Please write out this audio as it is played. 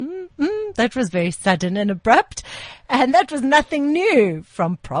That was very sudden and abrupt. And that was nothing new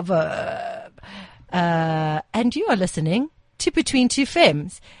from Proverb. And you are listening to Between Two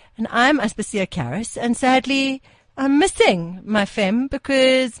Femmes. And I'm Aspasia Karis. And sadly, I'm missing my femme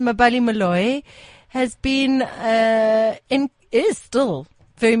because Mabali Moloi has been, is still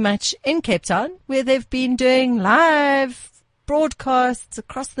very much in Cape Town, where they've been doing live broadcasts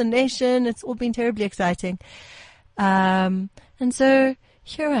across the nation. It's all been terribly exciting. And so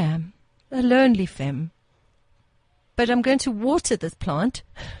here I am, a lonely femme. But I'm going to water this plant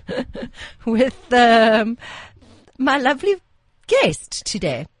with my lovely guest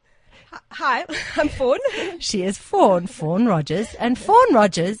today. Hi, I'm Fawn. She is Fawn Rogers. And Fawn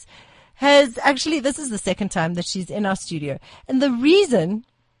Rogers has actually, this is the second time that she's in our studio. And the reason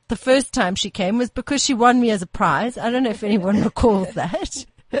the first time she came was because she won me as a prize. I don't know if anyone recalls that.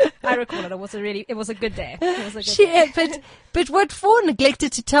 I recall it. It was a good day. But what Fawn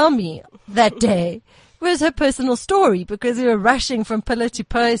neglected to tell me that day was her personal story, because we were rushing from pillar to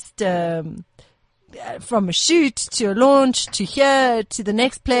post, from a shoot to a launch to here to the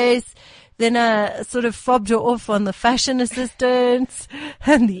next place. Then I sort of fobbed her off on the fashion assistants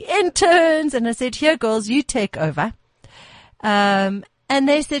and the interns. And I said, here, girls, you take over. And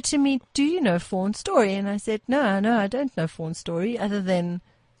they said to me, do you know Fawn's story? And I said, no, I don't know Fawn's story other than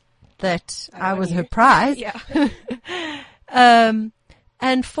that I was her prize. Yeah.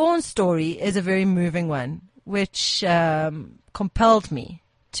 And Fawn's story is a very moving one, which compelled me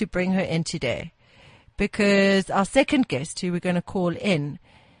to bring her in today. Because our second guest, who we're going to call in,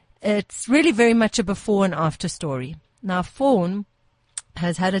 it's really very much a before and after story. Now, Fawn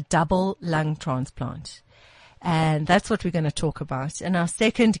has had a double lung transplant, and that's what we're going to talk about. And our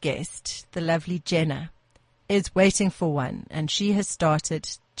second guest, the lovely Jenna, is waiting for one, and she has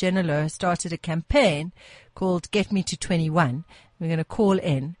Jenna Lowe has started a campaign called Get Me to 21. We're going to call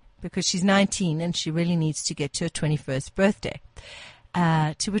in because she's 19 and she really needs to get to her 21st birthday.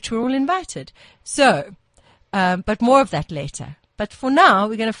 To which we're all invited. So, but more of that later. But for now,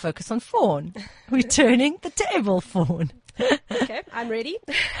 we're going to focus on Fawn. We're turning the table, Fawn. Okay, I'm ready.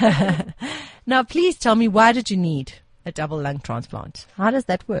 Now, please tell me, why did you need a double lung transplant? How does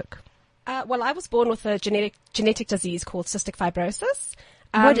that work? Well, I was born with a genetic disease called cystic fibrosis.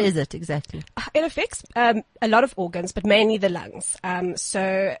 What is it exactly? It affects a lot of organs, but mainly the lungs.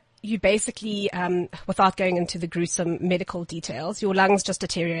 So you basically, without going into the gruesome medical details, your lungs just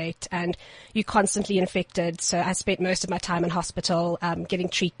deteriorate and you're constantly infected. So I spent most of my time in hospital getting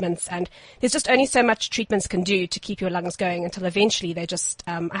treatments, and there's just only so much treatments can do to keep your lungs going until eventually they just,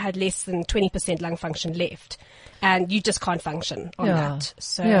 I had less than 20% lung function left, and you just can't function on that.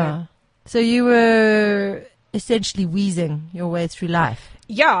 So you were essentially wheezing your way through life.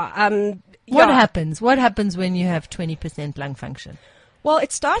 What happens? What happens when you have 20% lung function? Well,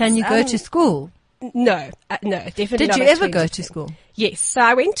 it starts. Can you go to school? No, definitely not. Did you ever go to school? Yes. So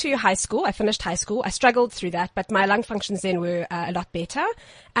I went to high school. I finished high school. I struggled through that, but my lung functions then were a lot better.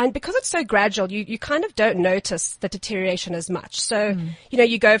 And because it's so gradual, you kind of don't notice the deterioration as much. So,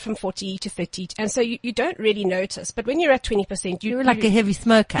 you go from 40 to 30, and so you don't really notice. But when you're at 20%, you're like a heavy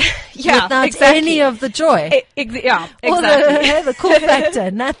smoker. Without exactly. Any of the joy. Exactly. Or the cool factor,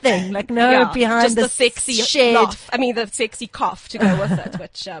 nothing. Like behind just the sexy shed. laugh. I mean, the sexy cough to go with it,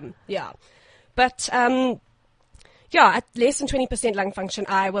 which, But, at less than 20% lung function,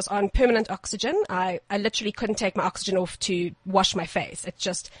 I was on permanent oxygen. I literally couldn't take my oxygen off to wash my face. It's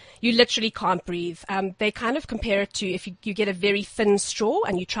just, you literally can't breathe. They kind of compare it to if you get a very thin straw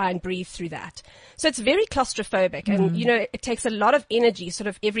and you try and breathe through that. So it's very claustrophobic, and, it takes a lot of energy. Sort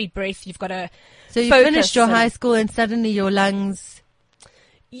of every breath you've got to So you finished your high school and suddenly your lungs...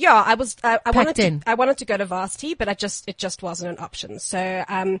 Yeah, I wanted to go to varsity, but it just wasn't an option. So,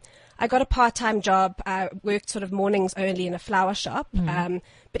 I got a part-time job. I worked sort of mornings only in a flower shop.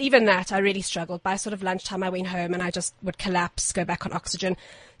 But even that, I really struggled. By sort of lunchtime, I went home and I just would collapse, go back on oxygen.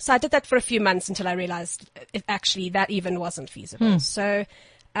 So I did that for a few months until I realized that even wasn't feasible. So,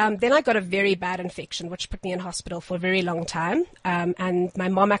 then I got a very bad infection, which put me in hospital for a very long time. And my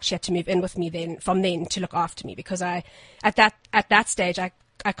mom actually had to move in with me from then to look after me, because at that stage,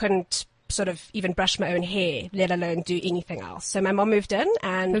 I couldn't sort of even brush my own hair, let alone do anything else. So my mom moved in,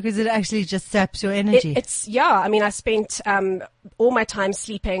 and because it actually just saps your energy. I spent all my time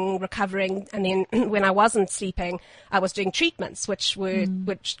sleeping, recovering, and then when I wasn't sleeping, I was doing treatments, which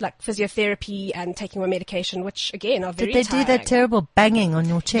like physiotherapy and taking my medication, which again are very tiring. Did they do that terrible banging on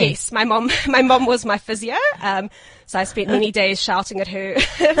your chest? Yes, my mom was my physio. So I spent many days shouting at her.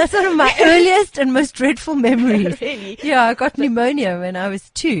 That's one of my earliest and most dreadful memories. Really? Yeah, I got pneumonia when I was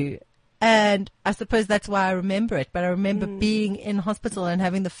 2. And I suppose that's why I remember it. But I remember being in hospital and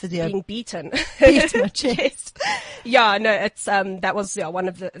having the physio being beaten. beat my chest. Yes. Yeah, no, it's, that was, one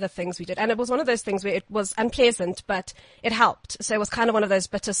of the things we did. And it was one of those things where it was unpleasant, but it helped. So it was kind of one of those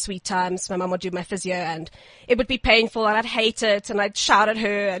bittersweet times. My mum would do my physio and it would be painful and I'd hate it and I'd shout at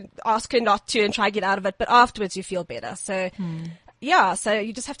her and ask her not to and try to get out of it. But afterwards you feel better. So yeah, so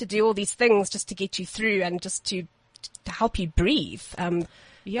you just have to do all these things just to get you through and just to help you breathe.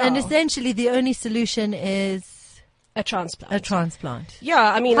 Yeah. And essentially the only solution is a transplant. a transplant.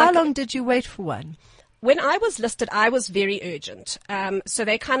 Yeah, I mean, How long did you wait for one? when I was listed, I was very urgent. So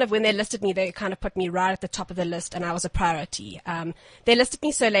they kind of, when they listed me, they kind of put me right at the top of the list and I was a priority. They listed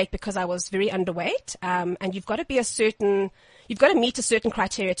me so late because I was very underweight. And you've got to be you've got to meet a certain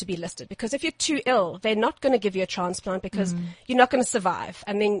criteria to be listed, because if you're too ill, they're not going to give you a transplant because you're not going to survive.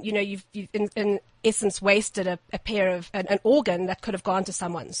 And then, you've in essence wasted a pair of an organ that could have gone to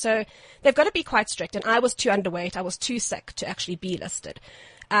someone. So they've got to be quite strict. And I was too underweight. I was too sick to actually be listed.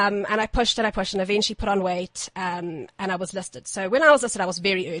 And I pushed and eventually put on weight, and I was listed. So when I was listed, I was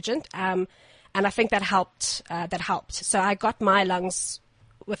very urgent. And I think that helped, So I got my lungs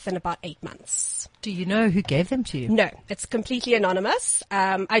within about 8 months. Do you know who gave them to you? No, it's completely anonymous.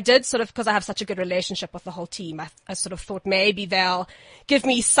 I did sort of, because I have such a good relationship with the whole team, I sort of thought maybe they'll give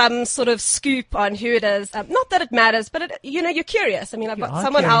me some sort of scoop on who it is. Not that it matters, but you're curious. I mean, I've got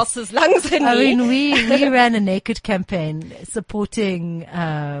someone else's lungs in me. I mean, we ran a naked campaign supporting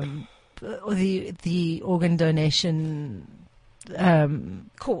the organ donation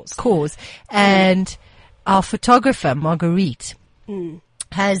cause, and our photographer Marguerite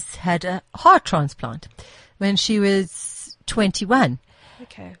has had a heart transplant when she was 21.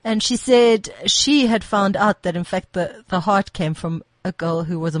 Okay. And she said she had found out that in fact the heart came from a girl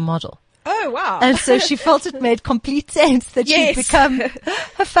who was a model. Oh, wow. And so she felt it made complete sense that she'd become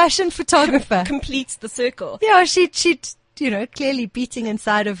a fashion photographer. Completes the circle. Yeah, she'd clearly beating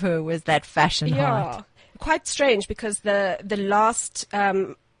inside of her was that fashion heart. Quite strange, because the last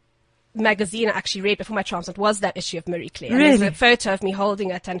magazine I actually read before my transplant was that issue of Marie Claire. Really? And there's a photo of me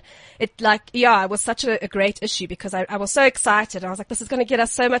holding it, and it was such a great issue, because I was so excited. I was like, this is going to get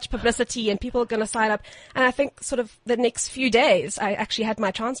us so much publicity and people are going to sign up. And I think sort of the next few days I actually had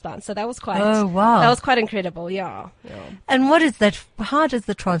my transplant. So that was quite, that was quite incredible. Yeah. And how does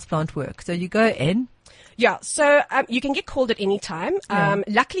the transplant work? So you go in? Yeah, so you can get called at any time.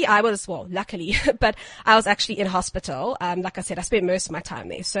 Luckily, but I was actually in hospital. Like I said, I spent most of my time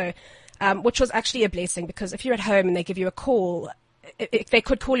there. So, which was actually a blessing, because if you're at home and they give you a call, they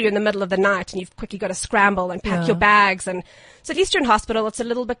could call you in the middle of the night and you've quickly got to scramble and pack your bags. And so at least you're in hospital, it's a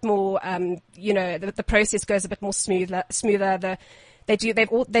little bit more, the process goes a bit more smoother.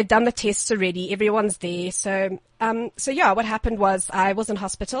 They've done the tests already. Everyone's there. So what happened was I was in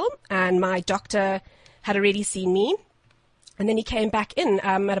hospital and my doctor had already seen me, and then he came back in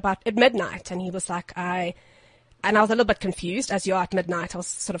at midnight, and he was like, I was a little bit confused, as you are at midnight. I was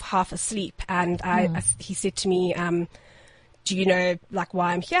sort of half asleep, and he said to me, do you know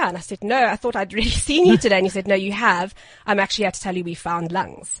why I'm here? And I said, no, I thought I'd already seen you today. And he said, no, you have. I'm actually here to tell you we found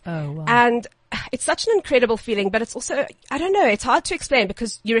lungs. Oh, wow. And it's such an incredible feeling, but it's also, I don't know, it's hard to explain,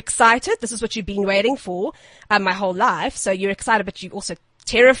 because you're excited. This is what you've been waiting for my whole life. So you're excited, but you're also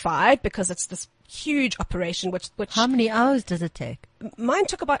terrified, because it's this huge operation, which how many hours does it take? Mine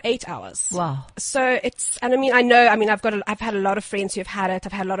took about 8 hours. Wow. So I've had a lot of friends who have had it.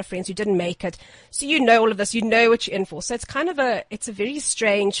 I've had a lot of friends who didn't make it. So all of this, what you're in for. So it's kind of it's a very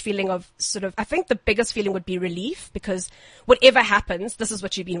strange feeling of sort of, I think the biggest feeling would be relief, because whatever happens, this is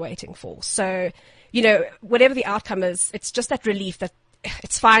what you've been waiting for. So, whatever the outcome is, it's just that relief that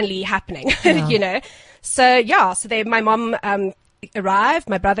it's finally happening, So my mom, arrived,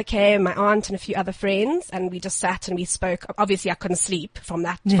 my brother came, my aunt and a few other friends, and we just sat and we spoke. Obviously I couldn't sleep from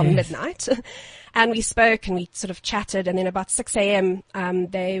midnight. And we spoke and we sort of chatted, and then about 6 a.m.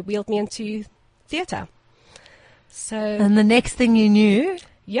 They wheeled me into theatre. And the next thing you knew?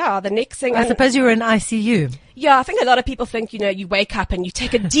 Yeah, the next thing. I suppose you were in ICU. Yeah, I think a lot of people think, you wake up and you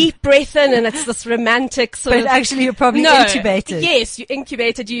take a deep breath in and it's this romantic sort of. But actually you're probably intubated. Yes, you're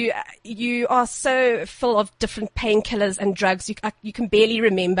incubated. You are so full of different painkillers and drugs. You can barely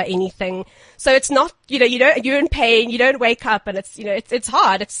remember anything. So it's not, you're in pain, you don't wake up, and it's, it's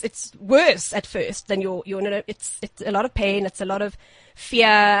hard. It's worse at first than it's a lot of pain. It's a lot of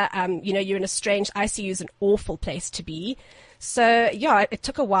fear. You're in a strange, ICU is an awful place to be. So it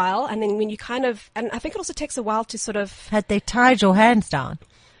took a while, and then when you and I think it also takes a while to sort of. Had they tied your hands down?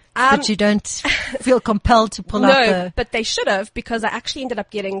 But you don't feel compelled to pull out No, but they should have, because I actually ended up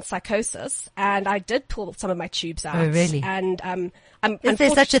getting psychosis, and I did pull some of my tubes out. Oh, really? And is there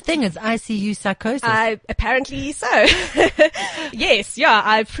such a thing as ICU psychosis? Apparently so. Yes, yeah.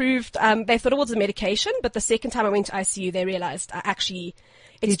 I proved. They thought it was a medication, but the second time I went to ICU, they realized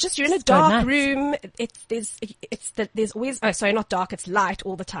it's just you're in a dark room. There's always, oh sorry, not dark, it's light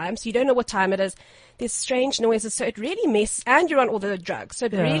all the time. So you don't know what time it is. There's strange noises. So it really messes, and you're on all the drugs. So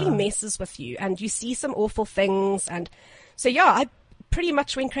it really messes with you, and you see some awful things. And so yeah, I pretty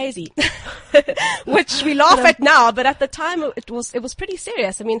much went crazy, which we laugh at now, but at the time it was pretty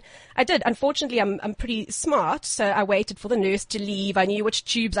serious. I mean, I did. Unfortunately, I'm pretty smart. So I waited for the nurse to leave. I knew which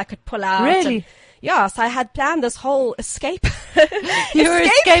tubes I could pull out. Really? Yeah, so I had planned this whole escape. You were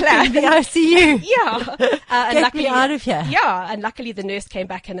escaping the ICU. Yeah. And Get me out of here. Yeah, and luckily the nurse came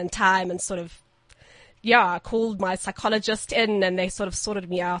back in time and sort of, called my psychologist in, and they sort of sorted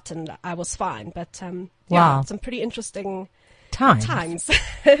me out, and I was fine. But, wow. Some pretty interesting times.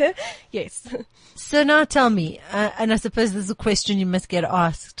 Yes. So now tell me, and I suppose this is a question you must get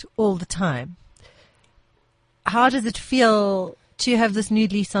asked all the time. How does it feel to have this new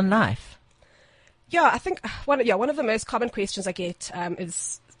lease on life? Yeah, I think one of the most common questions I get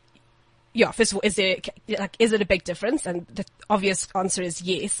is, first of all, is it a big difference? And the obvious answer is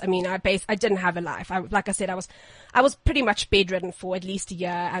yes. I mean, I didn't have a life. Like I said, I was pretty much bedridden for at least a year,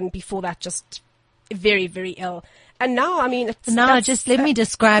 and before that, just very, very ill. And now, I mean, just let me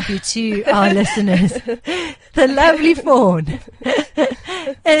describe you to our listeners. The lovely Fawn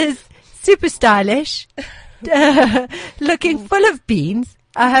is super stylish, looking full of beans.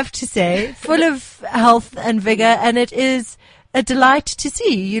 I have to say, full of health and vigor, and it is a delight to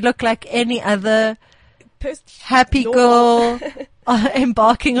see. You look like any other happy girl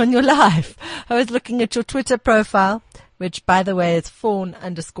embarking on your life. I was looking at your Twitter profile, which, by the way, is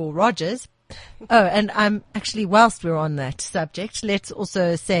Fawn_Rogers. Oh, and I'm actually, whilst we're on that subject, let's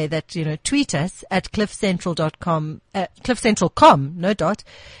also say that, tweet us at cliffcentral.com, cliffcentral.com, no dot.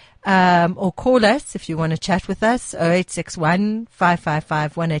 Or call us if you want to chat with us, 0861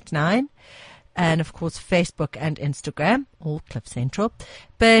 555 189. And of course, Facebook and Instagram, all Cliff Central.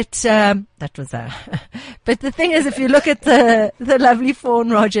 But, that was but the thing is, if you look at the lovely Fawn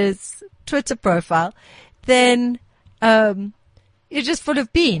Rogers Twitter profile, then, you're just full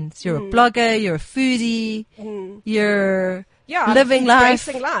of beans. You're a blogger, you're a foodie, you're living life.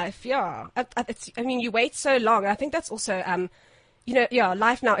 Embracing life, yeah. You wait so long. I think that's also,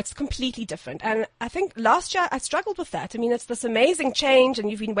 life now, it's completely different. And I think last year I struggled with that. I mean, it's this amazing change,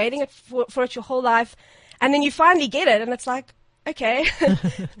 and you've been waiting for it your whole life. And then you finally get it, and it's like, okay,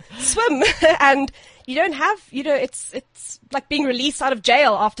 swim. And you don't have, it's like being released out of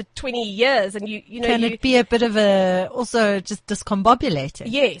jail after 20 years. And Can it be a bit of also just discombobulating?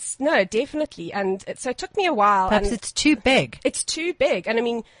 Yes, no, definitely. And so it took me a while. Perhaps it's too big. It's too big. And I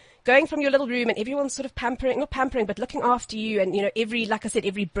mean, going from your little room and everyone's sort of not pampering, but looking after you. And, like I said,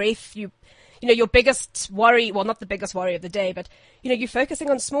 every breath your biggest worry, well, not the biggest worry of the day, but, you're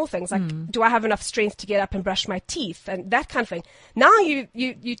focusing on small things like, do I have enough strength to get up and brush my teeth and that kind of thing. Now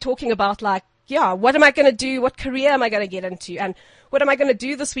you're talking about like, what am I going to do? What career am I going to get into? And what am I going to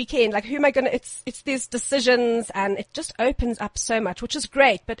do this weekend? Like, who am I going to, it's these decisions, and it just opens up so much, which is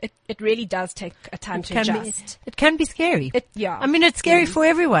great, but it really does take a time to adjust. It can be scary. I mean, it's scary for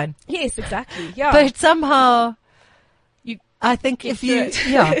everyone. Yes, exactly. Yeah. But somehow, I think if you do.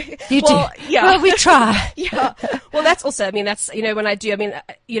 Yeah. Well, we try. Yeah. Well, that's also, I mean, that's, when I do, I mean,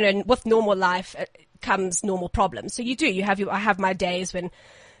 with normal life comes normal problems. So I have my days when,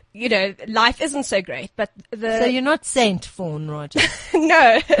 life isn't so great, but So you're not Saint Fawn Rogers.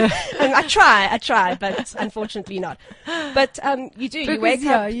 No. I try, but unfortunately not. But, you do, because, you wake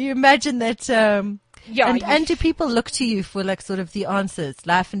up. You imagine that, and do people look to you for like sort of the answers,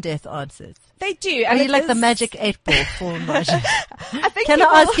 life and death answers? They do. Are you like the magic 8-ball Fawn Rogers? I think Can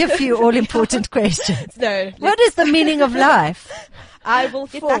I ask you a few all important questions? No. What is the meaning of life? I will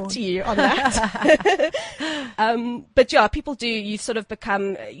get back to you on that. But people do, you sort of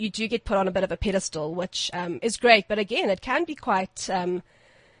become, you do get put on a bit of a pedestal, which is great. But again, it can be quite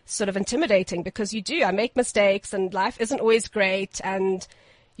sort of intimidating, because I make mistakes, and life isn't always great, and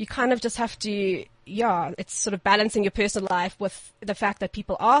you kind of just have to, it's sort of balancing your personal life with the fact that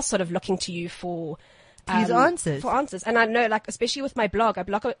people are sort of looking to you for answers. For answers. And I know, like, especially with my blog, I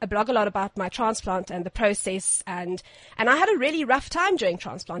blog a lot about my transplant and the process, and I had a really rough time during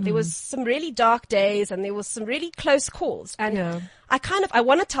transplant. There was some really dark days, and there was some really close calls. And I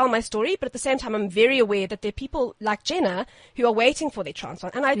want to tell my story, but at the same time, I'm very aware that there are people like Jenna who are waiting for their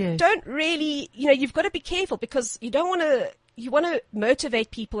transplant. And I don't really, you've got to be careful, because you don't want to, you want to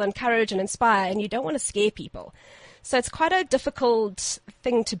motivate people, encourage and inspire, and you don't want to scare people. So it's quite a difficult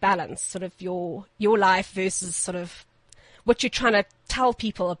thing to balance, sort of your life versus sort of what you're trying to tell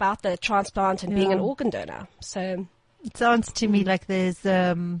people about the transplant and being an organ donor. So it sounds to me like there's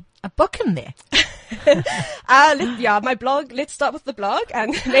a book in there. My blog. Let's start with the blog,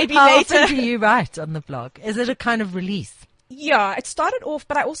 and maybe How later. often do you write on the blog? Is it a kind of release? Yeah, it started off,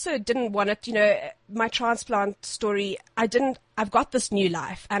 but I also didn't want it, my transplant story, I've got this new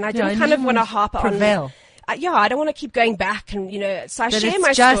life, and I didn't kind of want to harp prevail. on. I don't want to keep going back and, so I But share it's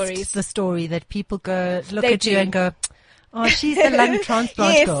my just stories. the story that people look They at you do. and go, oh, she's the lung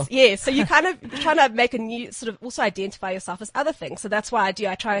transplant girl. Yes. So you kind of trying to make a new sort of also identify yourself as other things. So that's why I do.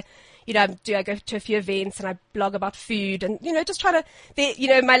 I try, I go to a few events and I blog about food and, just try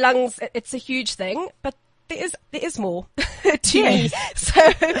to, my lungs, it's a huge thing, but there is more to me. So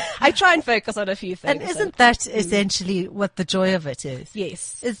I try and focus on a few things. And isn't that essentially what the joy of it is?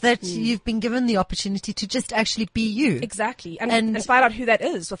 Yes. Is that you've been given the opportunity to just actually be you. Exactly. And find out who that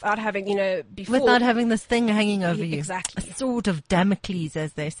is without having, before. Without having this thing hanging over you. Exactly. A sword of Damocles,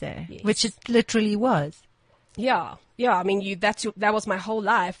 as they say, Yes. which it literally was. Yeah. I mean, that was my whole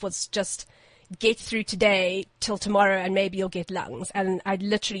life, was just get through today till tomorrow and maybe you'll get lungs. And I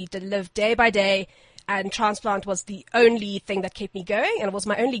literally did live day by day, and transplant was the only thing that kept me going, and it was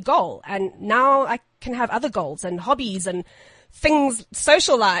my only goal. And now I can have other goals and hobbies and things,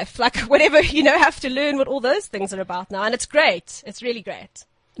 social life, like whatever, have to learn what all those things are about now. And it's great. It's really great.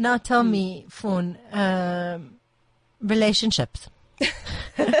 Now tell me, Fawn, relationships.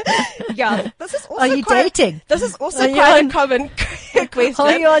 Yeah, this is also Are you dating? This is also Are you quite on- a common question.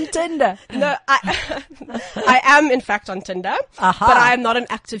 Are you on Tinder? No, I am in fact on Tinder, Aha. but I am not an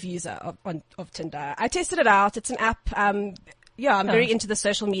active user of Tinder. I tested it out. It's an app. I'm very into the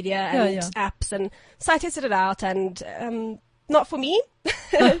social media and apps, and so I tested it out, and not for me,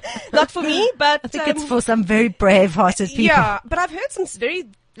 not for me. But I think it's for some very brave-hearted people. yeah. But I've heard some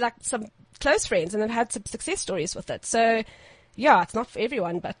some close friends, and they've had some success stories with it. So yeah, it's not for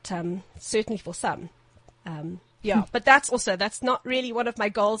everyone, but certainly for some. But that's not really one of my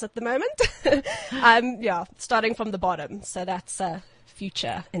goals at the moment. I'm starting from the bottom, so that's a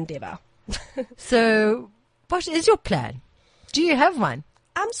future endeavor. So, what is your plan? Do you have one?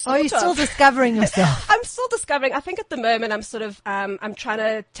 Are you still discovering yourself? I'm still discovering. I think at the moment I'm sort of, I'm trying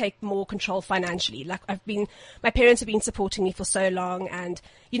to take more control financially. Like my parents have been supporting me for so long, and,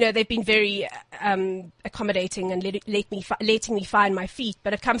 they've been very, accommodating and letting me find my feet.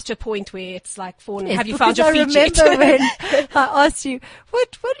 But it comes to a point where it's like, Fawn, have you found your feet yet? I remember when I asked you,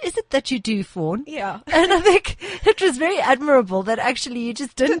 what is it that you do, Fawn? Yeah. And I think it was very admirable that actually you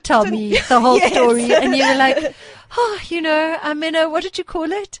just didn't tell me the whole story, and you were like, I'm in what did you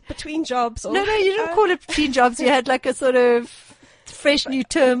call it? Between jobs. Or, No, you didn't call it between jobs. You had like a sort of fresh new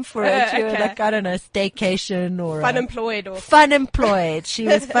term for it. You were okay. like, I don't know, staycation or Funemployed or fun employed. She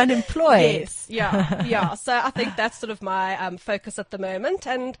was fun employed. Yes, yeah. So I think that's sort of my focus at the moment.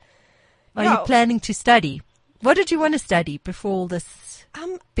 And are you planning to study? What did you want to study before all this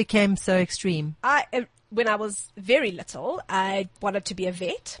became so extreme? When I was very little, I wanted to be a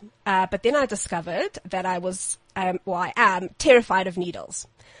vet, but then I discovered that I am terrified of needles.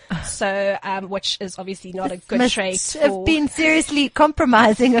 So, which is obviously not a good trait. Must have been seriously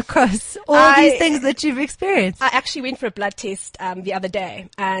compromising across all these things that you've experienced. I actually went for a blood test the other day,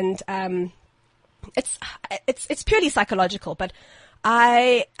 and it's purely psychological. But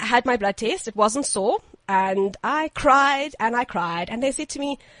I had my blood test; it wasn't sore, and I cried and I cried, and they said to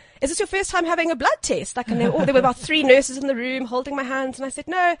me, "Is this your first time having a blood test?" And there were about 3 nurses in the room holding my hands, and I said,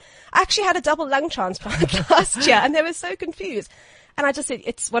 "No, I actually had a double lung transplant last year," and they were so confused. And I just said,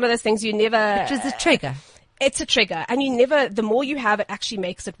 it's one of those things you never... It was a trigger. It's a trigger. And the more you have, it actually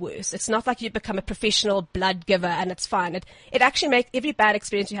makes it worse. It's not like you become a professional blood giver and it's fine. It actually makes every bad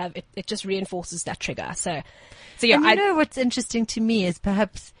experience you have, it just reinforces that trigger. So yeah. And what's interesting to me is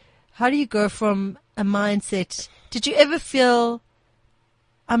perhaps, how do you go from a mindset... Did you ever feel,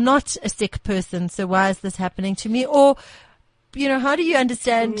 I'm not a sick person, so why is this happening to me? Or, how do you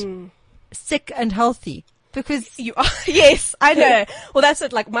understand sick and healthy? Because you are, yes, I know. Well, that's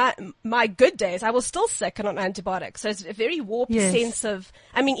it. Like my good days, I was still sick and on antibiotics. So it's a very warped sense of,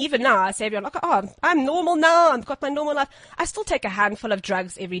 even now I say everyone like, oh, I'm normal now. I've got my normal life. I still take a handful of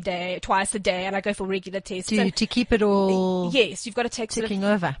drugs every day, twice a day, and I go for regular tests. To keep it all. Yes, you've got to take ticking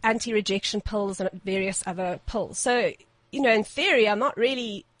over anti-rejection pills and various other pills. So, in theory, I'm not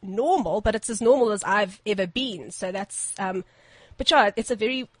really normal, but it's as normal as I've ever been. So that's, But yeah, it's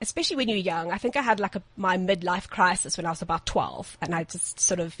especially when you're young. I think I had like my midlife crisis when I was about 12, and I just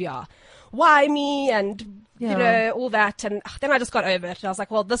sort of, why me? And, all that. And then I just got over it. And I was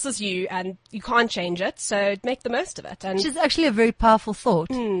like, well, this is you and you can't change it. So make the most of it. And which is actually a very powerful thought.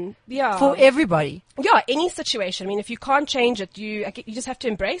 For everybody. Yeah, any situation. I mean, if you can't change it, you just have to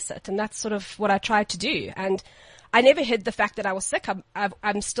embrace it. And that's sort of what I tried to do. And I never hid the fact that I was sick. I'm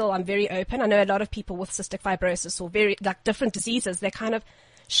very open. I know a lot of people with cystic fibrosis or very, like, different diseases, they kind of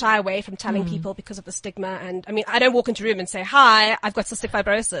shy away from telling people because of the stigma. And I mean, I don't walk into a room and say, hi, I've got cystic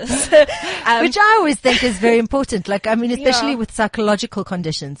fibrosis. Which I always think is very important. Like, I mean, especially with psychological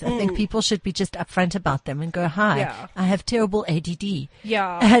conditions, I think people should be just upfront about them and go, hi, I have terrible ADD.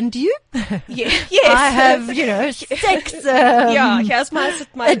 Yeah. And you? Yes. I have, sex. Here's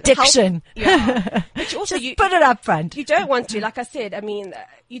my addiction. Health. Yeah. But also just put it up front. You don't want to, like I said, I mean,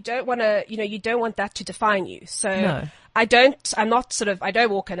 you don't want to, you don't want that to define you. So no. I don't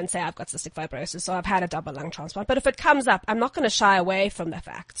walk in and say I've got cystic fibrosis or I've had a double lung transplant. But if it comes up, I'm not going to shy away from the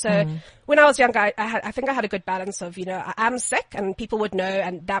fact. So when I was younger, I think I had a good balance of, I am sick and people would know,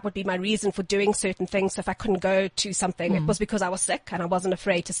 and that would be my reason for doing certain things. So if I couldn't go to something, it was because I was sick and I wasn't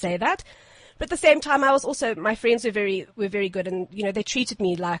afraid to say that. But at the same time, my friends were very good, and, they treated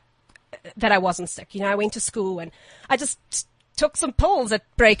me like that I wasn't sick. I went to school and I just took some pills at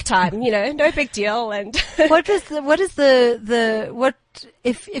break time, no big deal. And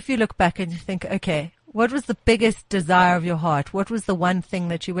if you look back and you think, okay, what was the biggest desire of your heart? What was the one thing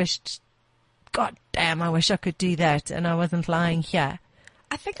that you wished, God damn, I wish I could do that and I wasn't lying here?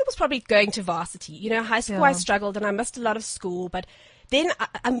 I think it was probably going to varsity. High school I struggled and I missed a lot of school, but then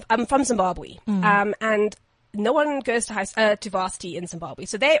I'm from Zimbabwe, and no one goes to varsity in Zimbabwe.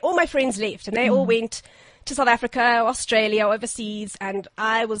 So all my friends left and they all went to South Africa, Australia, overseas, and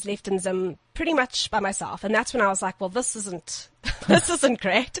I was left in Zim pretty much by myself. And that's when I was like, well, this isn't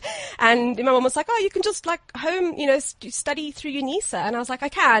great. And my mom was like, oh, you can just like home, study through UNISA. And I was like, I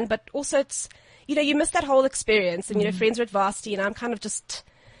can, but also it's, you miss that whole experience and, friends are at varsity and I'm kind of just,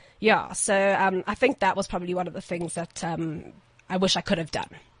 So, I think that was probably one of the things that, I wish I could have done.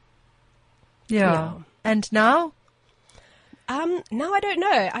 Yeah. And now? Now I don't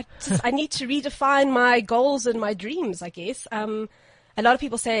know. I need to redefine my goals and my dreams, I guess. A lot of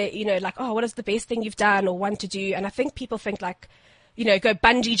people say, like, oh, what is the best thing you've done or want to do? And I think people think like, go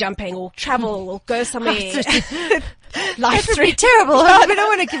bungee jumping or travel or go somewhere. Life would be terrible. I don't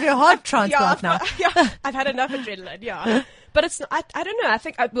want to give you a heart transplant now. I've had enough adrenaline, But it's, I don't know. I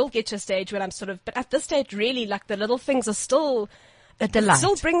think I will get to a stage when I'm but at this stage, really, like the little things are still a delight. It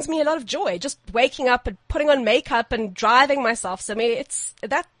still brings me a lot of joy. Just waking up and putting on makeup and driving myself. So I mean, it's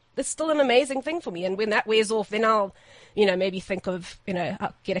still an amazing thing for me. And when that wears off, then I'll, maybe think of,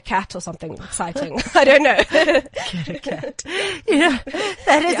 I'll get a cat or something exciting. I don't know. Get a cat.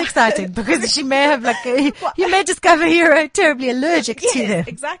 That is exciting because she may have you may discover you're terribly allergic to them.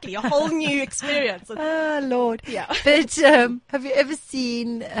 Exactly. A whole new experience. Oh, Lord. Yeah. But, have you ever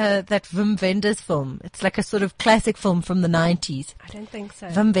seen, that Wim Wenders film? It's like a sort of classic film from the 90s. I don't think so.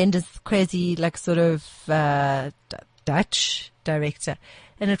 Wim Wenders, crazy, Dutch director.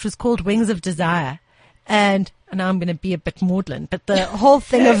 And it was called Wings of Desire. And now I'm going to be a bit maudlin, but the whole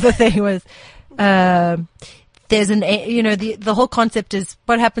thing of the thing was, there's the whole concept is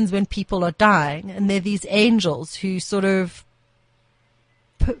what happens when people are dying, and there are these angels who sort of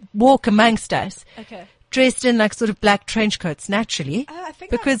walk amongst us, dressed in like sort of black trench coats naturally,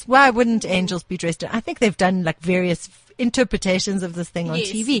 because why wouldn't angels be dressed in? I think they've done like various interpretations of this thing on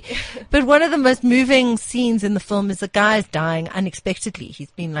TV. But one of the most moving scenes in the film is a guy's dying unexpectedly.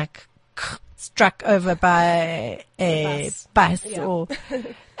 He's been like struck over by a bus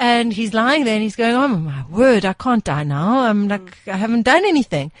and he's lying there and he's going, oh my word, I can't die now. I'm like, I haven't done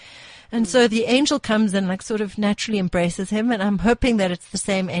anything. And so the angel comes and like sort of naturally embraces him, and I'm hoping that it's the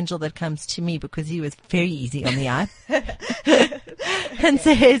same angel that comes to me because he was very easy on the eye and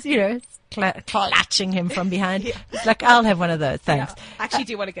says, clutching him from behind. It's like, I'll have one of those. Thanks. I actually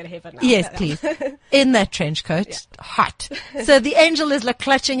do want to go to heaven now. Yes, please. In that trench coat. Hot. So the angel is like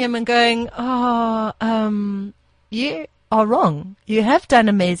clutching him and going, you are wrong. You have done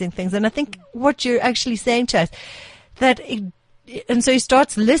amazing things. And I think what you're actually saying to us, and so he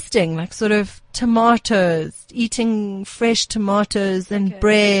starts listing like sort of tomatoes, eating fresh tomatoes and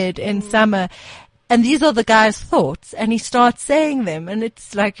bread in summer. And these are the guy's thoughts, and he starts saying them, and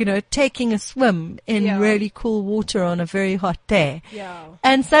it's like, taking a swim in really cool water on a very hot day. Yeah.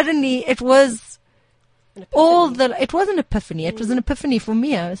 And suddenly it was it was an epiphany. It was an epiphany for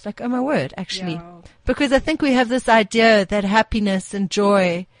me. I was like, oh my word, actually. Yeah. Because I think we have this idea that happiness and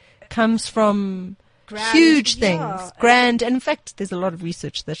joy comes from huge things, grand. And in fact, there's a lot of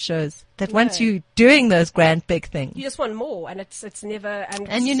research that shows that once you're doing those grand, big things, you just want more, and it's never,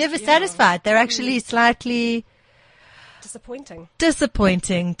 and you're never satisfied. They're actually slightly disappointing.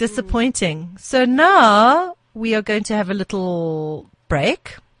 So now we are going to have a little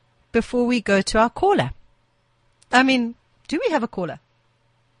break before we go to our caller. I mean, do we have a caller?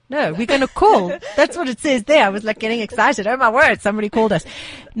 No, we're going to call. That's what it says there. I was like getting excited. Oh my word, somebody called us.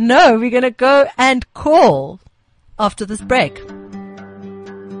 No, we're going to go and call after this break.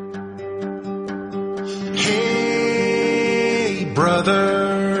 Hey,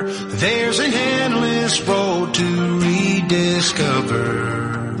 brother, there's an endless road to rediscover.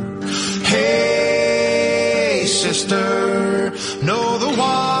 Hey, sister, know the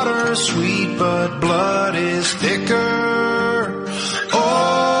water's sweet, but blood is thicker.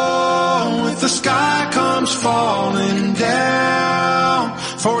 Oh, if the sky comes falling down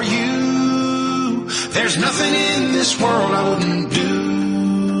for you, there's nothing in this world I wouldn't do.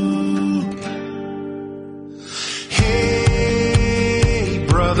 Hey,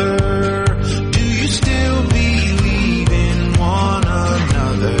 brother, do you still believe in one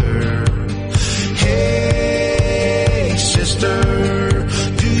another? Hey, sister,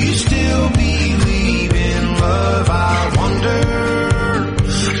 do you still believe in love? I wonder.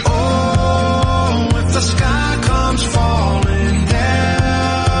 The sky comes falling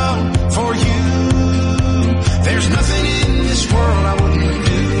down for you. There's nothing in this world I wouldn't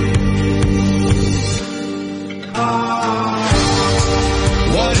do.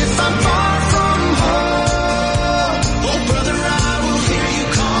 What if I'm far from home? Oh, brother, I will hear you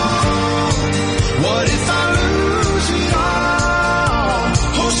call. What if I lose it all?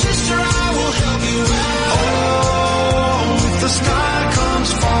 Oh, sister, I will help you out. Oh, if the sky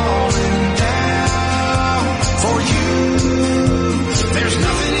comes falling down for you, there's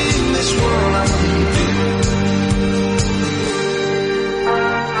nothing in this world I wouldn't do.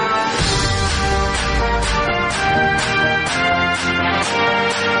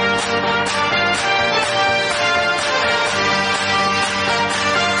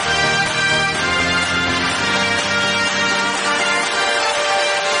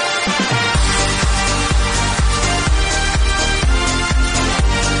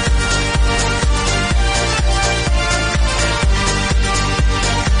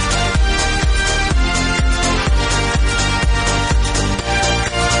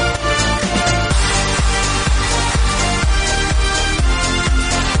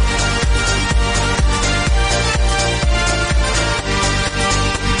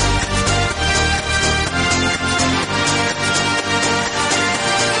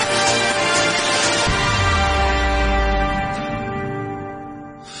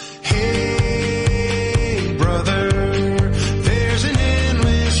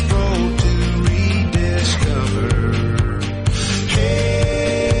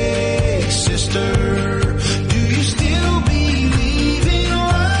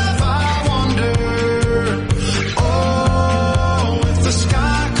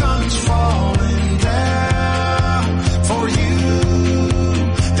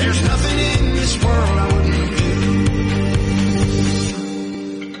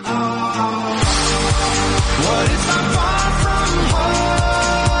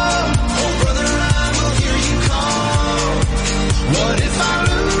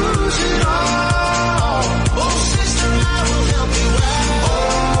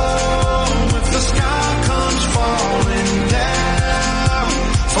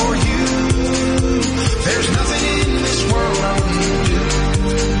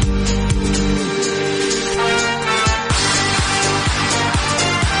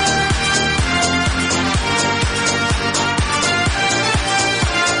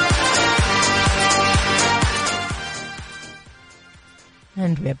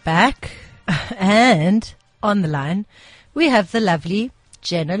 And we're back. And on the line, we have the lovely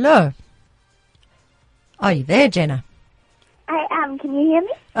Jenna Lowe. Are you there, Jenna? I am. Can you hear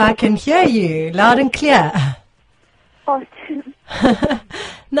me? I can hear you loud and clear. Awesome.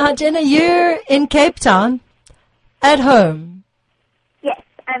 Now, Jenna, you're in Cape Town at home. Yes,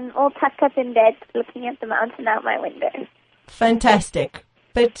 I'm all tucked up in bed looking at the mountain out my window. Fantastic.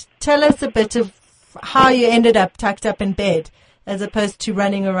 But tell us a bit of how you ended up tucked up in bed as opposed to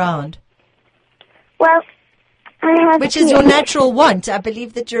running around. Well, I have... Which is your natural want. I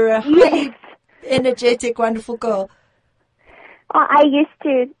believe that you're a highly energetic, wonderful girl. I used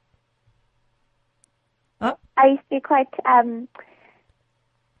to... Oh. I used to be quite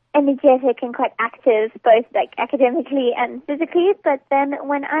energetic and quite active, both like academically and physically. But then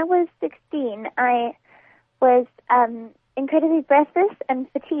when I was 16, I was incredibly breathless and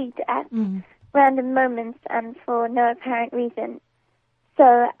fatigued at random moments and for no apparent reason.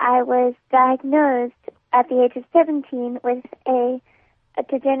 So I was diagnosed at the age of 17 with a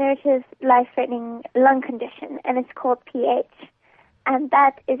degenerative, life-threatening lung condition, and it's called PH. And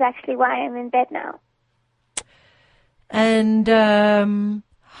that is actually why I'm in bed now. And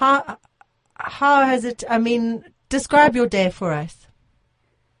how has it, describe your day for us.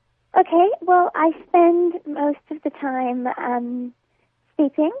 Okay, well, I spend most of the time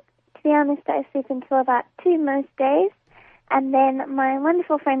sleeping. To be honest, I sleep until about 2 most days. And then my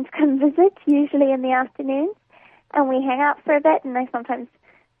wonderful friends come visit, usually in the afternoons. And we hang out for a bit, and I sometimes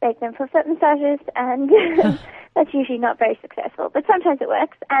beg them for foot massages, and that's usually not very successful, but sometimes it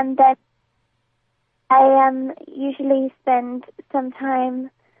works. And then I usually spend some time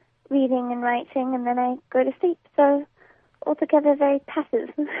reading and writing, and then I go to sleep. So altogether very passive.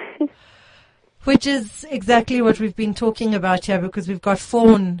 Which is exactly what we've been talking about here, because we've got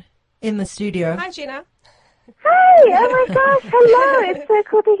Fawn in the studio. Hi, Gina. Hi! Oh my gosh, hello! It's so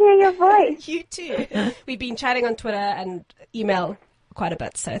cool to hear your voice. You too. We've been chatting on Twitter and email quite a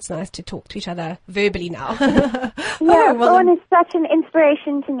bit, so it's nice to talk to each other verbally now. Yeah, Fawn is such an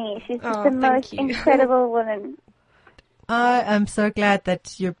inspiration to me. She's just the most incredible woman. I am so glad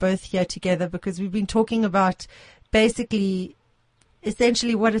that you're both here together, because we've been talking about basically,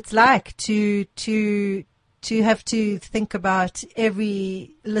 essentially what it's like to have to think about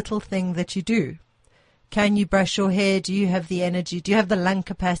every little thing that you do. Can you brush your hair? Do you have the energy? Do you have the lung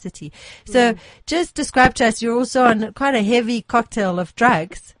capacity? So just describe to us, you're also on quite a heavy cocktail of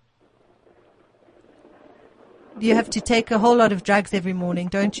drugs. You have to take a whole lot of drugs every morning,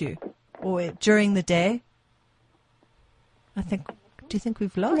 don't you? Or during the day? Do you think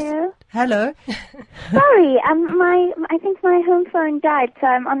we've lost? Hello? Hello? Sorry, I think my home phone died, so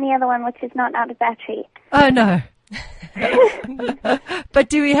I'm on the other one, which is not out of battery. Oh, no. But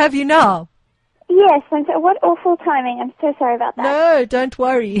do we have you now? Yes, what awful timing. I'm so sorry about that. No, don't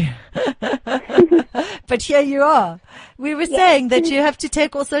worry. But here you are. We were saying that you have to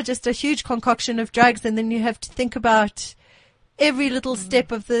take also just a huge concoction of drugs, and then you have to think about every little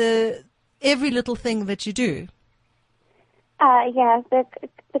step of every little thing that you do. Yeah,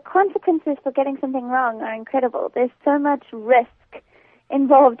 the consequences for getting something wrong are incredible. There's so much risk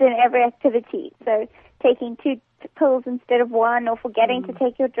involved in every activity. So taking 2 pills instead of 1, or forgetting to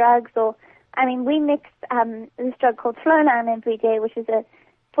take your drugs, or we mix this drug called Flolan every day, which is a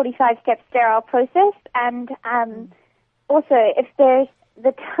 45-step sterile process. And also, if there's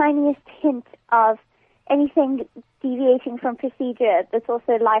the tiniest hint of anything deviating from procedure, that's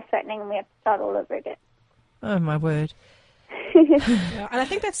also life-threatening, and we have to start all over again. Oh, my word. Yeah, and I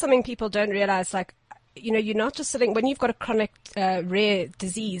think that's something people don't realize. Like, you're not just sitting, when you've got a chronic, rare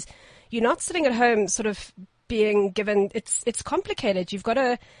disease, you're not sitting at home sort of being given, it's complicated. You've got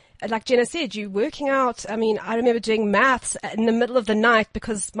to, like Jenna said, you're working out. I remember doing maths in the middle of the night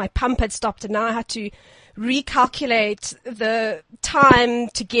because my pump had stopped, and now I had to recalculate the time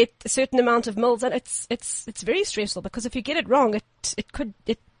to get a certain amount of mils, and it's very stressful, because if you get it wrong,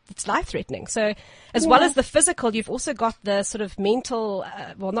 it's life-threatening. So as well as the physical, you've also got the sort of mental,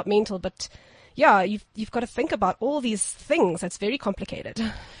 not mental, but you've got to think about all these things. It's very complicated.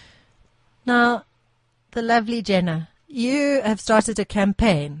 Now, the lovely Jenna, you have started a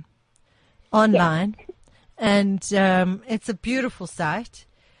campaign online, and it's a beautiful site,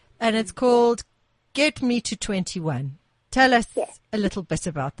 and it's called Get Me to 21. Tell us a little bit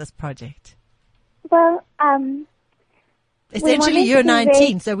about this project. Well, essentially, you're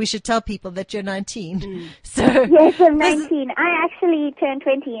 19, so we should tell people that you're 19. So yes, I'm 19. I actually turned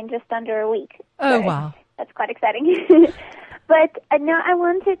 20 in just under a week. Oh, wow. That's quite exciting. But no, I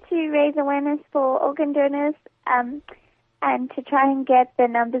wanted to raise awareness for organ donors, and to try and get the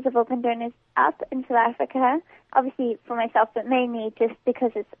numbers of organ donors up in South Africa. Obviously for myself, but mainly just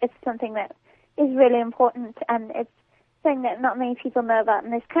because it's something that is really important, and it's something that not many people know about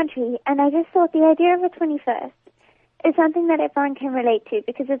in this country. And I just thought the idea of a 21st is something that everyone can relate to,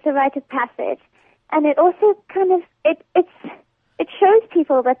 because it's a rite of passage, and it also kind of it shows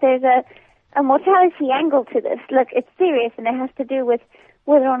people that there's a mortality angle to this. Look, it's serious, and it has to do with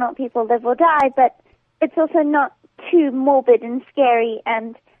whether or not people live or die, but it's also not too morbid and scary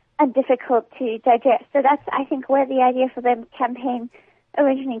and difficult to digest. So that's, I think, where the idea for the campaign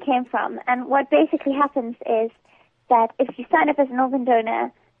originally came from. And what basically happens is that if you sign up as an organ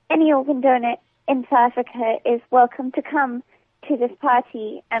donor, any organ donor in South Africa is welcome to come to this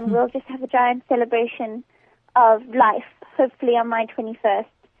party, and we'll just have a giant celebration of life, hopefully on my 21st.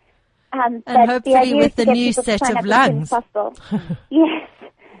 And hopefully with the new set of lungs. Yes.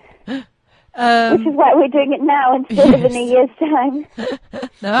 which is why we're doing it now instead of in a year's time.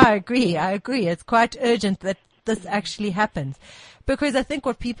 No, I agree. It's quite urgent that this actually happens. Because I think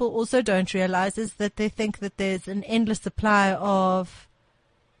what people also don't realize is that they think that there's an endless supply of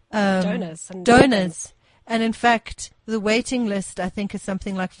donors. And in fact, the waiting list, I think, is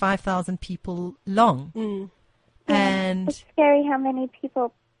something like 5,000 people long. Mm. And it's scary how many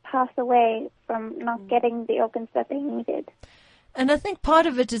people pass away from not getting the organs that they needed. And I think part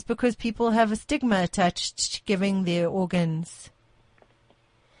of it is because people have a stigma attached to giving their organs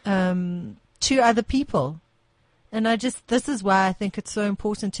to other people. And this is why I think it's so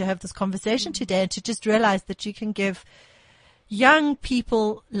important to have this conversation today and to just realize that you can give young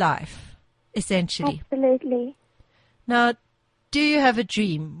people life, essentially. Absolutely. Now, do you have a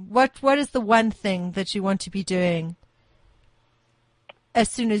dream? What is the one thing that you want to be doing as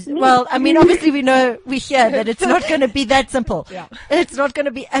soon as, well, I mean, obviously we hear that it's not going to be that simple. Yeah. It's not going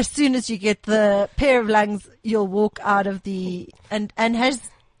to be as soon as you get the pair of lungs, you'll walk out of and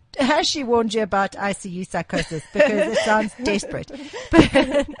has she warned you about ICU psychosis? Because it sounds desperate.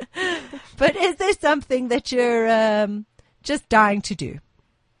 But is there something that you're just dying to do?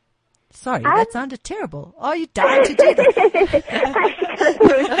 Sorry, that sounded terrible. Are you dying to do this?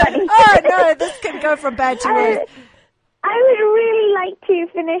 Oh, no, this can go from bad to worse. I would really like to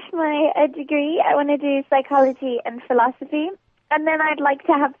finish my degree. I want to do psychology and philosophy. And then I'd like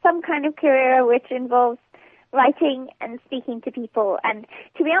to have some kind of career which involves writing and speaking to people. And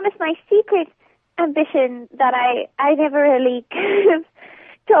to be honest, my secret ambition that I never really kind of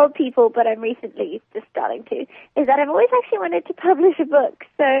told people, but I'm recently just starting to, is that I've always actually wanted to publish a book.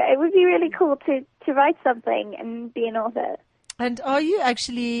 So it would be really cool to write something and be an author. And are you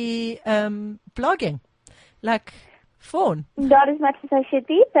actually blogging? Like Fawn? Not as much as I should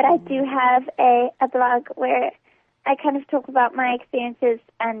be, but I do have a blog where I kind of talk about my experiences,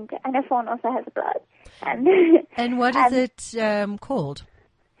 and I know Fawn also has a blog. And what is it called?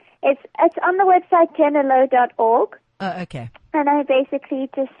 It's on the website jennalow.org. Oh, okay. And I basically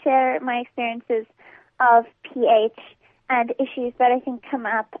just share my experiences of pH and issues that I think come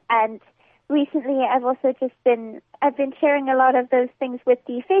up. And recently I've also been sharing a lot of those things with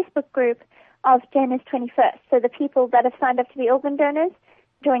the Facebook group of Jen is 21st. So the people that have signed up to be organ donors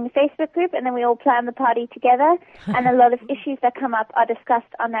join the Facebook group, and then we all plan the party together. And a lot of issues that come up are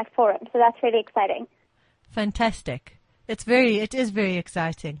discussed on that forum. So that's really exciting. Fantastic. It is very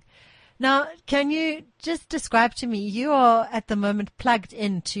exciting. Now, can you just describe to me, you are at the moment plugged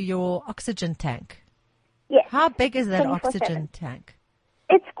into your oxygen tank. Yes. How big is that 24/7. oxygen tank?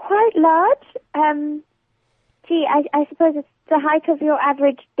 It's quite large. I suppose it's the height of your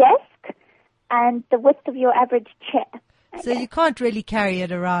average desk and the width of your average chair. So you can't really carry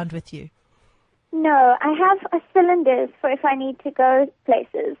it around with you? No, I have cylinders for if I need to go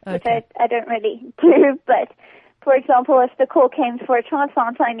places, which Okay. I don't really do, but for example, if the call came for a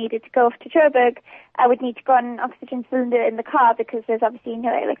transplant, I needed to go off to Joburg, I would need to go on an oxygen cylinder in the car because there's obviously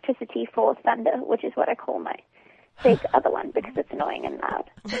no electricity for Thunder, which is what I call my big other one because it's annoying and loud.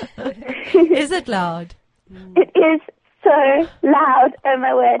 Is it loud? It is so loud, oh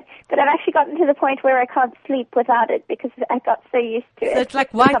my word. But I've actually gotten to the point where I can't sleep without it because I got so used to it. So it's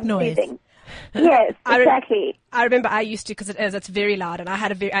like white becomes noise. soothing. Yes, exactly. I remember I used to, because it's very loud, and I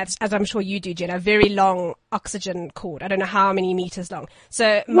had as I'm sure you do, Jen, a very long oxygen cord. I don't know how many meters long.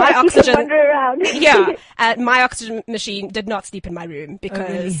 So my Yes, you oxygen, can wander around. yeah, my oxygen machine did not sleep in my room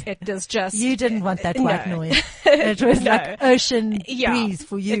because really? it was just. You didn't want that white No. noise. It was No. like ocean Yeah. breeze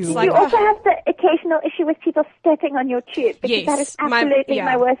for you. It's or like- You also have the occasional issue with people stepping on your tube because Yes, that is my- absolutely yeah.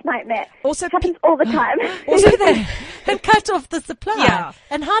 my worst nightmare. Also, It happens all the time. Also they and cut off the supply. Yeah.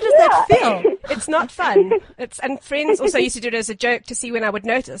 And how does that feel? It's not fun. And friends also used to do it as a joke to see when I would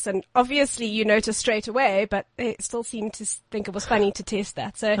notice. And obviously you notice straight away, but they still seemed to think it was funny to test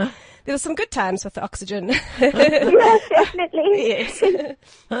that. So there were some good times with the oxygen. Yes, definitely. Yes.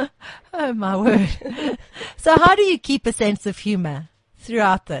 Oh my word. So how do you keep a sense of humor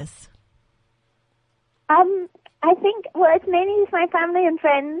throughout this? I think, well, it's mainly with my family and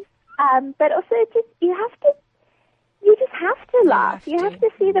friends, but also you just have to laugh. You have to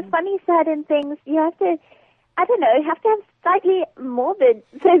see the funny side in things. You have to, I don't know, you have to have slightly morbid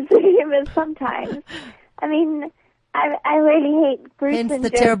sense of humor sometimes. I mean, I really hate gruesome Hence the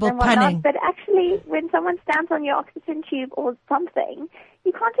jokes terrible and whatnot, punning. but actually, when someone stands on your oxygen tube or something,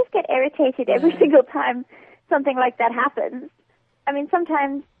 you can't just get irritated every single time something like that happens. I mean,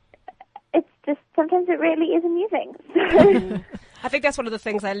 sometimes it really is amusing. So, I think that's one of the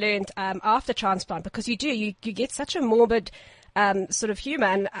things I learned after transplant, because you get such a morbid sort of humor.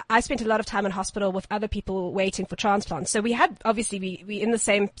 And I spent a lot of time in hospital with other people waiting for transplants. So we had, obviously, we in the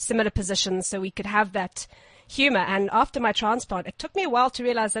same similar positions, so we could have that humor. And after my transplant, it took me a while to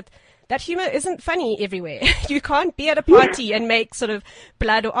realize that humor isn't funny everywhere. You can't be at a party and make sort of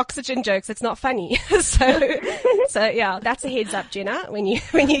blood or oxygen jokes. It's not funny. So yeah, that's a heads up, Jenna, when you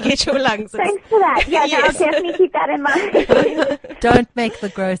get your lungs. Thanks for that. Yeah, no, I'll definitely keep that in mind. Don't make the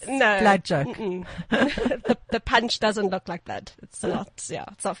gross blood joke. The punch doesn't look like blood. It's not,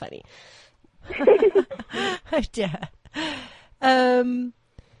 it's not funny. Oh dear.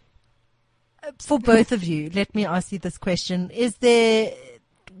 For both of you, let me ask you this question. Is there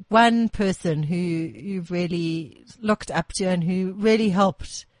one person who you've really looked up to and who really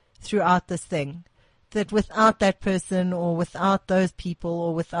helped throughout this thing, that without that person or without those people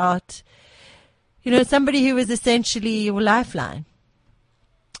or without, somebody who was essentially your lifeline?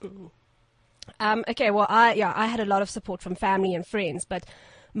 Okay, well, I had a lot of support from family and friends, but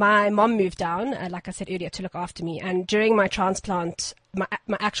my mom moved down, like I said earlier, to look after me. And during my transplant, my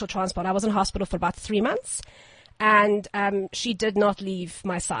actual transplant, I was in hospital for about 3 months. And she did not leave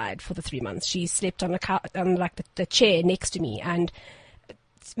my side for the 3 months. She slept on the chair next to me, and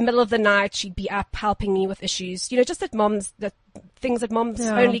middle of the night she'd be up helping me with issues. Just the things that moms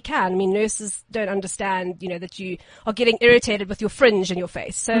only can. I mean, nurses don't understand. That you are getting irritated with your fringe in your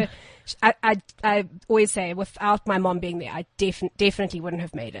face. So I always say, without my mom being there, I definitely wouldn't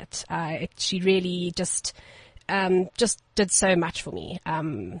have made it. She really just did so much for me.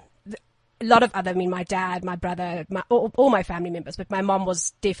 A lot of other, my dad, my brother, all my family members, but my mom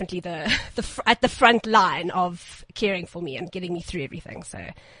was definitely at the front line of caring for me and getting me through everything. So,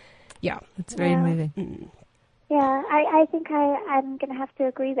 yeah. It's very moving. Yeah, I think I'm going to have to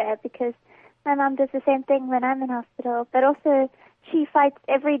agree there, because my mom does the same thing when I'm in hospital, but also she fights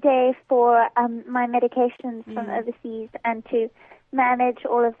every day for my medications from overseas and to manage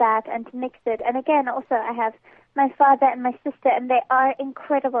all of that and to mix it. And again, also I have my father and my sister, and they are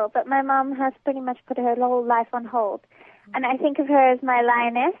incredible, but my mom has pretty much put her whole life on hold. And I think of her as my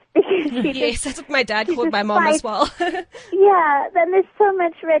lioness, because yes, that's what my dad called my mom as well. Yeah, then there's so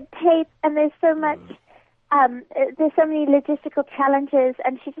much red tape, and there's so much, there's so many logistical challenges,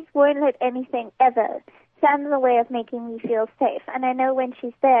 and she just won't let anything ever stand in the way of making me feel safe. And I know when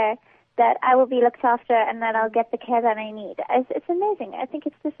she's there that I will be looked after and that I'll get the care that I need. It's amazing. I think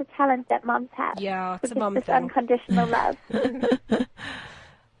it's just a talent that moms have. Yeah, it's a mom this thing. Unconditional love.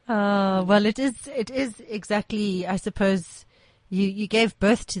 Well, it is exactly, I suppose, you gave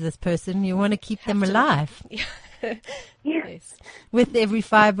birth to this person. You want to keep them alive. Yes. With every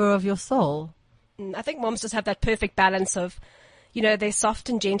fiber of your soul. I think moms just have that perfect balance of, they're soft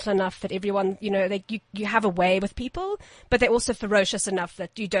and gentle enough that everyone, you have a way with people, but they're also ferocious enough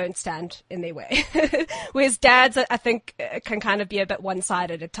that you don't stand in their way. Whereas dads, I think, can kind of be a bit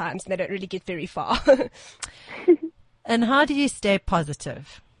one-sided at times, and they don't really get very far. And how do you stay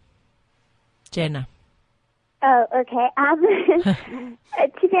positive, Jenna? Oh, okay.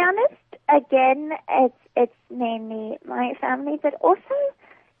 To be honest, again, it's mainly my family, but also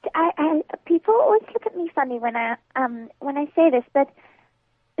people always look at me funny when I say this, but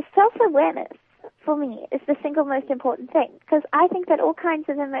self-awareness for me is the single most important thing, because I think that all kinds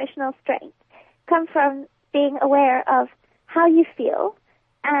of emotional strength come from being aware of how you feel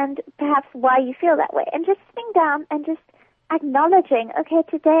and perhaps why you feel that way, and just sitting down and just acknowledging, okay,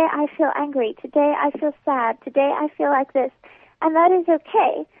 today I feel angry, today I feel sad, today I feel like this, and that is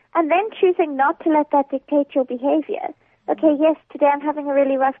okay, and then choosing not to let that dictate your behavior. Okay, yes, today I'm having a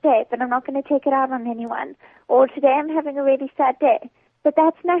really rough day, but I'm not going to take it out on anyone. Or today I'm having a really sad day, but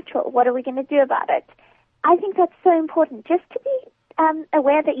that's natural. What are we going to do about it? I think that's so important, just to be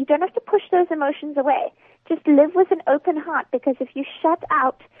aware that you don't have to push those emotions away. Just live with an open heart, because if you shut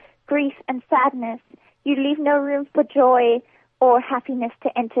out grief and sadness, you leave no room for joy or happiness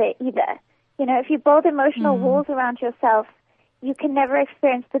to enter either. If you build emotional walls around yourself, you can never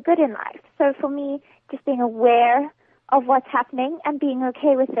experience the good in life. So for me, just being aware of what's happening and being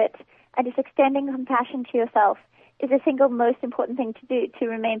okay with it and just extending compassion to yourself is the single most important thing to do to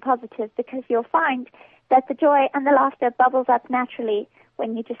remain positive, because you'll find that the joy and the laughter bubbles up naturally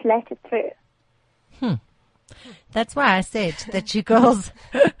when you just let it through. That's why I said that you girls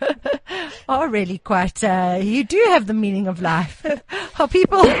are really quite, you do have the meaning of life. Are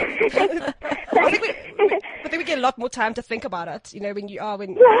people... I think we get a lot more time to think about it, when you are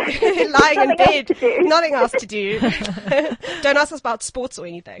lying in bed, nothing else to do. Don't ask us about sports or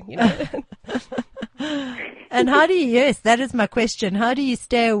anything, And how do you, yes, that is my question. How do you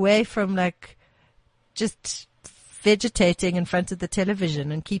stay away from just vegetating in front of the television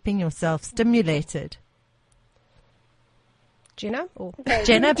and keeping yourself stimulated? Jenna? Or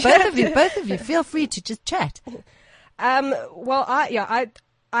Jenna, both of you, feel free to just chat. Well,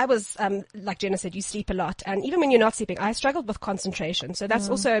 I was, like Jenna said, you sleep a lot. And even when you're not sleeping, I struggled with concentration. So that's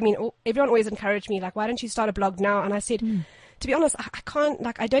also, I mean, everyone always encouraged me, like, why don't you start a blog now? And I said, to be honest, I can't,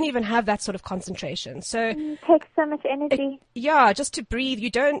 like, I don't even have that sort of concentration. So it takes so much energy. just to breathe, you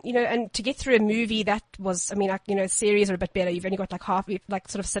don't, and to get through a movie that was, I mean, like, series are a bit better. You've only got like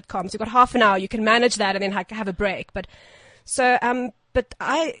sort of sitcoms. You've got half an hour. You can manage that and then have a break. But so, but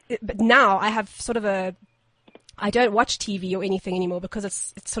now I have sort of I don't watch TV or anything anymore because it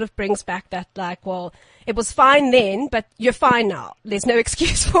sort of brings back that, like, well, it was fine then, but you're fine now. There's no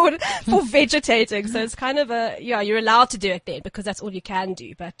excuse for vegetating. So it's kind of you're allowed to do it then because that's all you can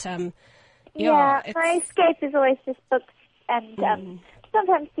do. But, my escape is always just books and,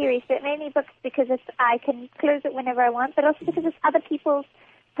 sometimes series, but mainly books because I can close it whenever I want, but also because it's other people's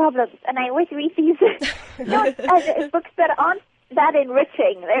problems. And I always read these, not books that aren't that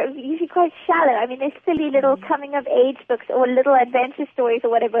enriching. They're usually quite shallow. I mean, they're silly little coming-of-age books or little adventure stories or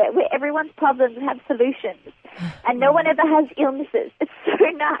whatever, where everyone's problems have solutions, and no one ever has illnesses. It's so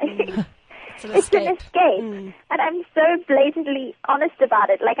nice. It's an escape. And I'm so blatantly honest about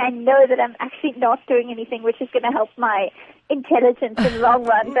it. Like, I know that I'm actually not doing anything which is going to help my intelligence in the long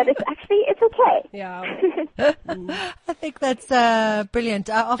run, but it's okay. Yeah. I think that's brilliant.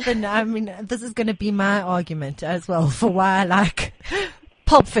 I mean, this is going to be my argument as well for why I like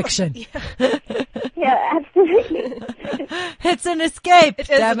Pulp Fiction. Yeah, absolutely. It's an escape. It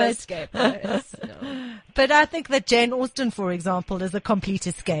is an escape. But I think that Jane Austen, for example, is a complete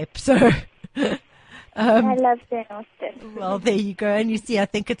escape. So I love Jane Austen. Well, there you go. And you see, I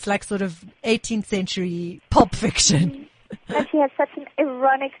think it's like sort of 18th century Pulp Fiction. And she has such an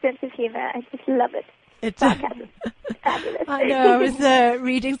ironic sense of humor. I just love it. It's fabulous. I know. I was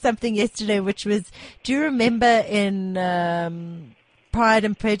reading something yesterday, which was, do you remember in Pride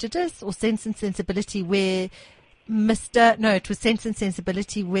and Prejudice or Sense and Sensibility where it was Sense and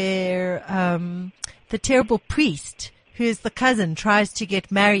Sensibility where the terrible priest, who is the cousin, tries to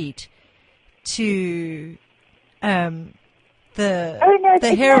get married to the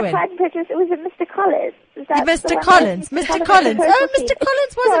heroine. Pride and Prejudice. It was Mr. Collins. Mr. Collins. Mr. Collins. Oh, Mr.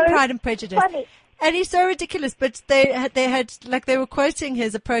 Collins was in Pride and Prejudice. Funny. And he's so ridiculous, but they were quoting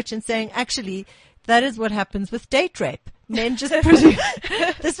his approach and saying, actually, that is what happens with date rape. Men just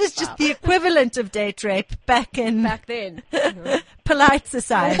this was just the equivalent of date rape back then. Polite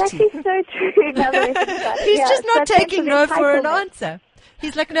society. It's actually so true. Now that I think about it. He's just not taking no for an answer.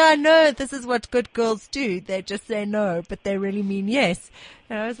 He's like, no, I know this is what good girls do. They just say no, but they really mean yes.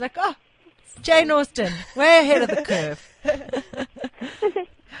 And I was like, oh, it's Jane Austen, way ahead of the curve.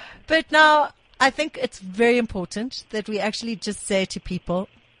 But now, I think it's very important that we actually just say to people,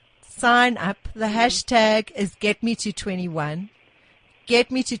 sign up. The hashtag is GetMeTo21.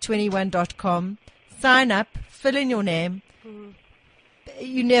 GetMeTo21.com. Sign up. Fill in your name.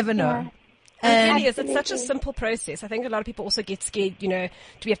 You never know. Yeah. It really is. It's such a simple process. I think a lot of people also get scared, do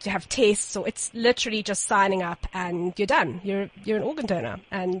we have to have tests? Or it's literally just signing up and you're done. You're an organ donor.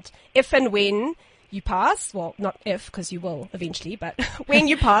 And if and when you pass, well, not if, because you will eventually, but when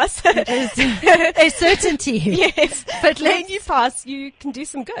you pass. It is a certainty. Yes. But when you pass, you can do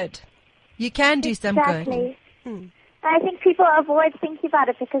some good. You can do some good. Exactly. I think people avoid thinking about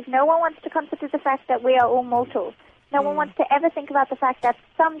it because no one wants to consider the fact that we are all mortal. No one wants to ever think about the fact that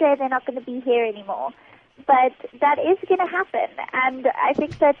someday they're not going to be here anymore. But that is going to happen. And I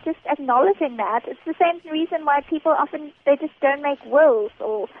think that just acknowledging that, it's the same reason why people often, they just don't make wills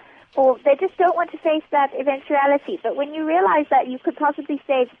or they just don't want to face that eventuality. But when you realize that you could possibly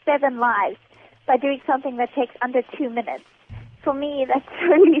save 7 lives by doing something that takes under 2 minutes, for me, that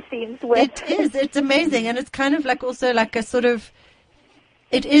totally seems worth it. It is. It's amazing. And it's kind of like also like a sort of,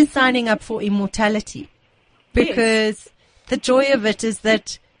 it is signing up for immortality. Because the joy of it is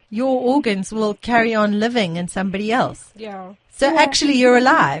that your organs will carry on living in somebody else. Yeah. So actually you're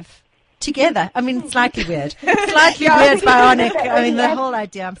alive together. I mean, it's slightly weird. Slightly weird, bionic. I mean, the whole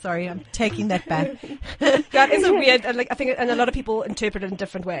idea, I'm sorry, I'm taking that back. Yeah, it is a weird, I think, and a lot of people interpret it in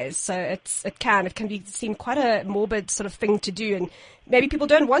different ways. So it can seem quite a morbid sort of thing to do. And maybe people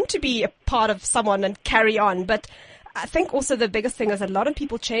don't want to be a part of someone and carry on. But I think also the biggest thing is that a lot of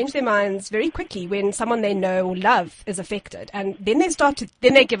people change their minds very quickly when someone they know or love is affected, and then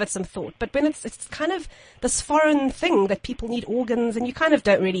they give it some thought. But when it's kind of this foreign thing that people need organs, and you kind of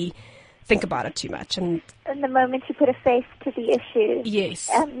don't really think about it too much. And the moment you put a face to the issue, yes,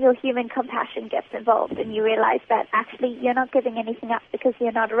 your human compassion gets involved, and you realize that actually you're not giving anything up because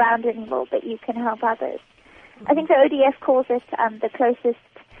you're not around anymore, but you can help others. I think the ODF calls it the closest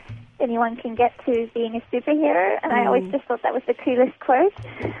anyone can get to being a superhero, and I always just thought that was the coolest quote.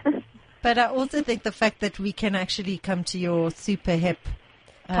 But I also think the fact that we can actually come to your super hip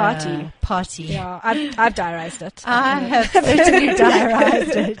party. Yeah, I've diarized it. I have certainly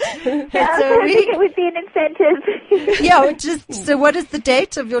diarized it. Yeah, So I think it would be an incentive. yeah, so what is the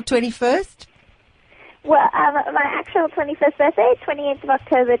date of your 21st? Well, my actual 21st birthday, 28th of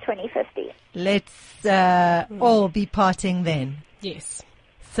October, 2050. Let's all be partying then. Yes.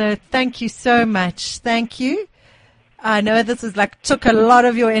 So thank you so much. Thank you. I know this was took a lot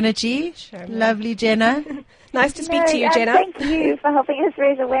of your energy. Sure. Lovely, Jenna. Nice to speak to you, Jenna. Thank you for helping us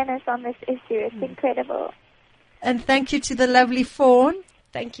raise awareness on this issue. It's incredible. And thank you to the lovely Fawn.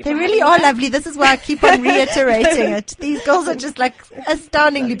 Thank you. They for really having are me. lovely. This is why I keep on reiterating it. These girls are just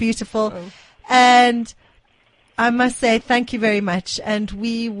astoundingly beautiful. And I must say thank you very much. And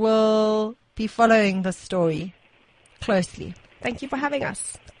we will be following the story closely. Thank you for having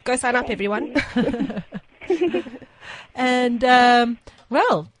us. Go sign up, everyone. And,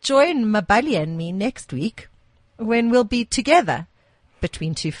 join Mabali and me next week when we'll be together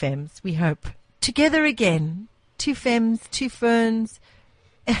between two femmes, we hope. Together again. Two femmes, two ferns.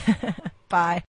 Bye.